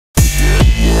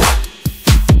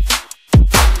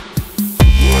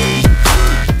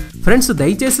Friends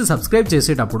దయచేసి subscribe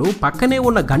చేసేటప్పుడు పక్కనే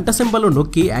ఉన్న గంట సింబల్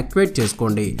నొక్కి యాక్టివేట్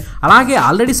చేసుకోండి. అలాగే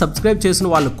ఆల్రెడీ సబ్స్క్రైబ్ చేసిన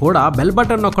వాళ్ళు కూడా బెల్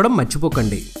బటన్ నొక్కడం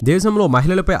మర్చిపోకండి. దేశంలో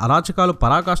మహిళలపై అరాచకాలు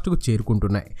పరాకాష్ఠకు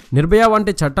చేరుకుంటున్నాయి. నిర్భయ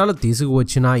వంటి చట్టాలు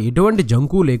తీసుకువచ్చినా ఎటువంటి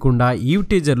జంకు లేకుండా ఈవ్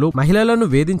టీజర్లు మహిళలను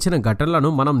వేధించిన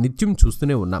ఘటనలను మనం నిత్యం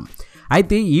చూస్తూనే ఉన్నాం.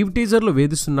 అయితే ఈవ్ టీజర్లు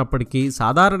వేధిస్తున్నప్పటికీ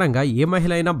సాధారణంగా ఏ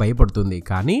మహిళ అయినా భయపడుతుంది.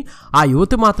 కానీ ఆ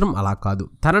యువతి మాత్రం అలా కాదు.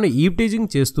 తనను ఈవ్ టీజింగ్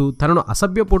చేస్తూ తనను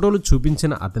అసభ్య ఫోటోలు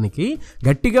చూపించిన అతనికి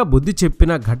గట్టిగా బుద్ధి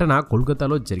చెప్పిన ఘటన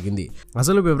కోల్కతాలో జరిగింది.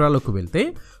 అసలు వివరాలకు వెళ్తే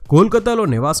కోల్కతాలో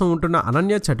నివాసం ఉంటున్న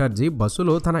అనన్య చటర్జీ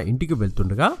బస్సులో తన ఇంటికి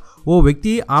వెళ్తుండగా ఓ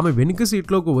వ్యక్తి ఆమె వెనుక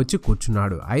సీట్లోకి వచ్చి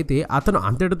కూర్చున్నాడు. అయితే అతను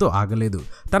అంతటితో ఆగలేదు.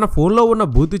 తన ఫోన్లో ఉన్న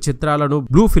బూతు చిత్రాలను,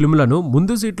 బ్లూ ఫిల్మ్లను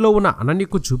ముందు సీట్లో ఉన్న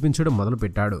అనన్యకు చూపించడం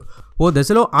మొదలుపెట్టాడు. ఓ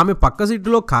దశలో ఆమె పక్క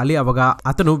సీటులో ఖాళీ అవగా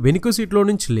అతను వెనుక సీట్లో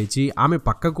నుంచి లేచి ఆమె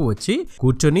పక్కకు వచ్చి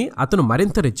కూర్చొని అతను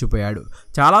మరింత రెచ్చిపోయాడు.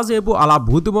 చాలాసేపు అలా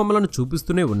బూతు బొమ్మలను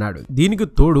చూపిస్తూనే ఉన్నాడు. దీనికి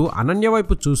తోడు అనన్య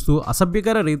వైపు చూస్తూ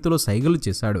అసభ్యకర రీతిలో సైగలు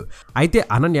చేశాడు. అయితే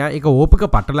అనన్య ఇక ఓపిక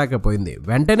పట్టలేకపోయింది.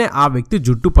 వెంటనే ఆ వ్యక్తి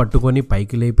జుట్టు పట్టుకొని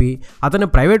పైకి లేపి అతని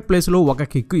ప్రైవేట్ ప్లేస్లో ఒక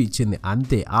కిక్కు ఇచ్చింది.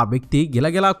 అంతే, ఆ వ్యక్తి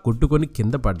గిలగిలా కొట్టుకొని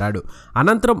కింద పడ్డాడు.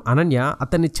 అనంతరం అనన్య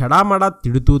అతన్ని చెడామడా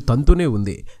తిడుతూ తంతూనే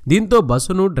ఉంది. దీంతో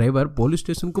బస్సును డ్రైవర్ పోలీస్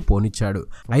స్టేషన్కు పోనిచ్చాడు.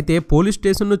 అయితే పోలీస్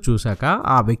స్టేషన్ను చూశాక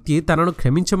ఆ వ్యక్తి తనను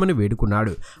క్షమించమని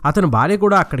వేడుకున్నాడు. అతని భార్య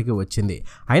కూడా అక్కడికి వచ్చింది.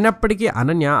 అయినప్పటికీ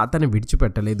అనన్య అతన్ని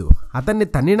విడిచిపెట్టలేదు. అతన్ని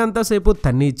తన్నినంతసేపు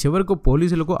తన్ని చివరకు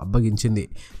పోలీసులకు అప్పగించింది.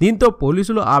 దీంతో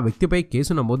పోలీసులు ఆ వ్యక్తిపై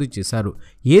కేసు నమోదు చేశారు.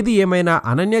 ఏది ఏమైనా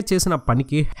అనన్య చేసిన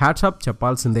పనికి హ్యాట్స్ ఆఫ్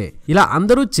చెప్పాల్సిందే. ఇలా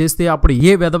అందరూ చేస్తే అప్పుడు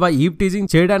ఏ వెధవ ఈవ్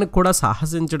టీజింగ్ చేయడానికి కూడా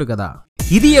సాహసించడు కదా.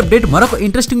 ఇది అప్డేట్. మరొక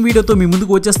ఇంట్రెస్టింగ్ వీడియోతో మీ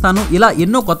ముందుకు వచ్చేస్తాను. ఇలా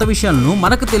ఎన్నో కొత్త విషయాలను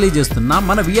మనకు తెలియజేస్తున్న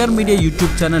మన విఆర్ మీడియా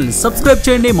యూట్యూబ్ ఛానల్ని సబ్స్క్రైబ్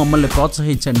చేయండి, మమ్మల్ని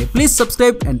ప్రోత్సహించండి. Please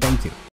subscribe and thank you.